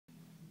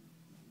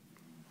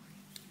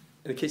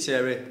In the kitchen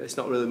area, it's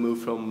not really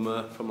moved from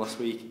last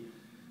week.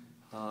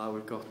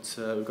 We've got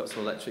some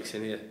electrics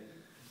in here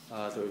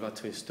that we've had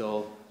to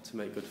install to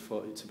make good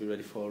for to be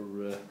ready for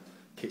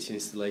kitchen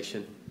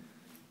installation.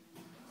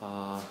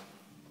 Yeah,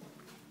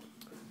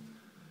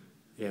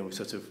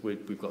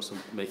 we've got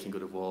some making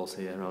good of walls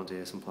here around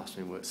here, some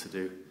plastering works to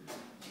do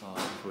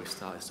before we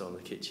start installing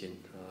the kitchen.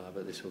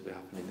 But this will be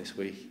happening this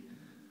week.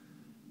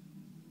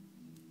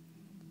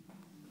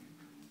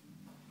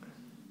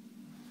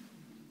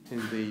 In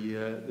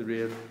the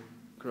rear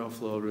ground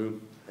floor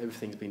room,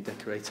 everything's been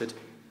decorated.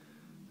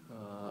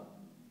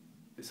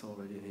 It's all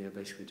ready in here,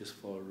 basically just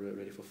for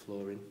ready for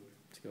flooring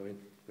to go in,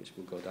 which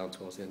will go down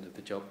towards the end of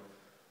the job.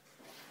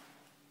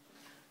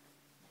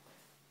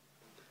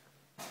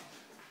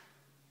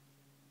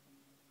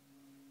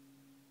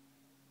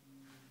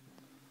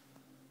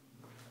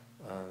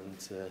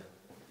 And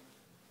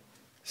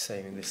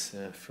same in this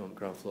front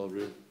ground floor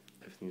room,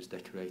 everything's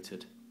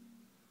decorated.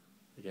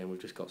 Again,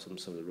 we've just got some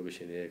of the rubbish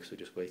in here because we're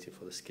just waiting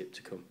for the skip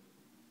to come,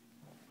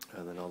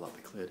 and then all that will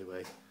be cleared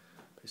away.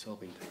 But it's all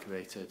been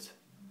decorated,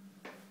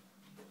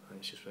 and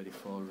it's just ready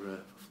for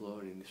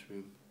flooring in this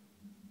room.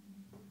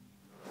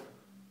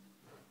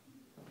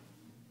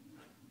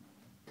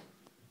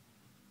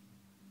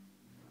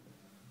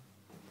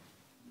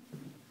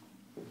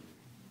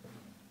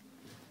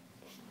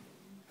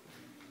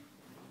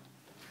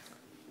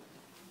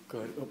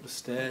 Going up the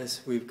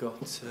stairs, we've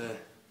got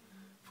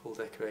full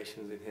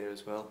decorations in here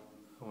as well,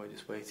 and we're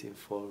just waiting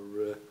for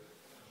to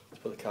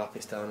put the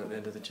carpets down at the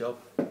end of the job.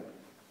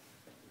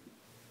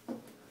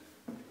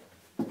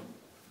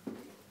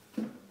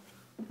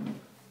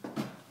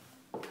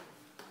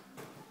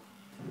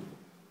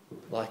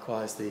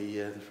 Likewise,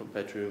 the front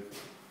bedroom.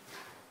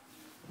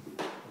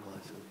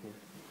 Lights on here.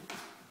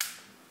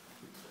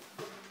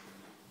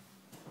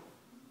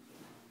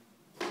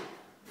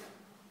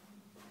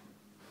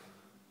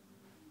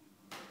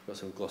 Got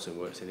some glossing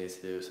works in here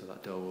to do, so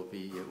that door will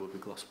be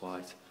gloss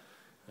white,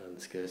 and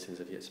the skirtings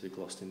have yet to be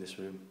glossed in this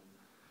room.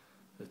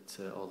 But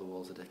all the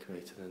walls are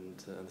decorated and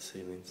the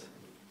ceilings.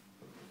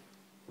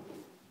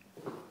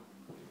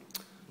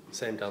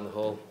 Same down the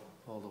hall,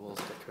 all the walls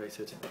are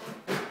decorated.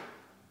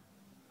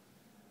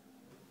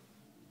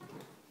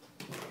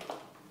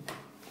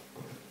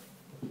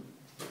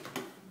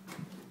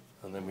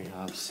 And then we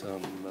have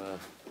some.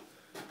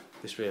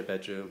 This rear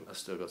bedroom has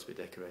still got to be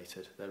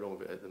decorated. They're all a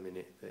bit at the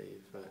minute.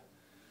 They've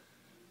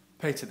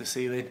painted the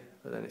ceiling,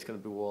 but then it's going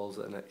to be walls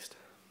that are next.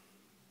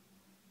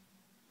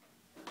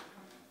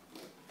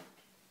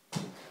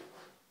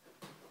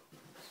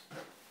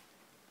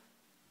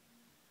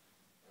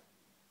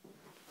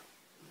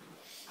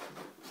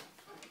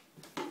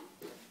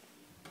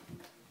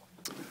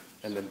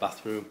 And then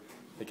bathroom,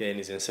 again,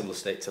 is in a similar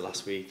state to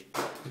last week.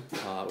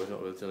 We've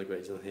not really done a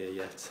great deal here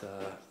yet.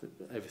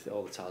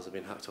 All the tiles have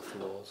been hacked off the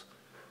walls,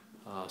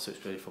 so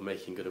it's ready for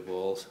making good of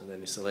walls, and then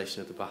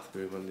installation of the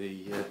bathroom and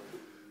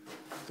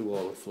the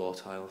wall and floor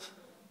tiles.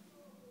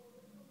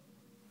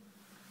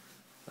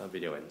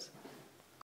 Video ends.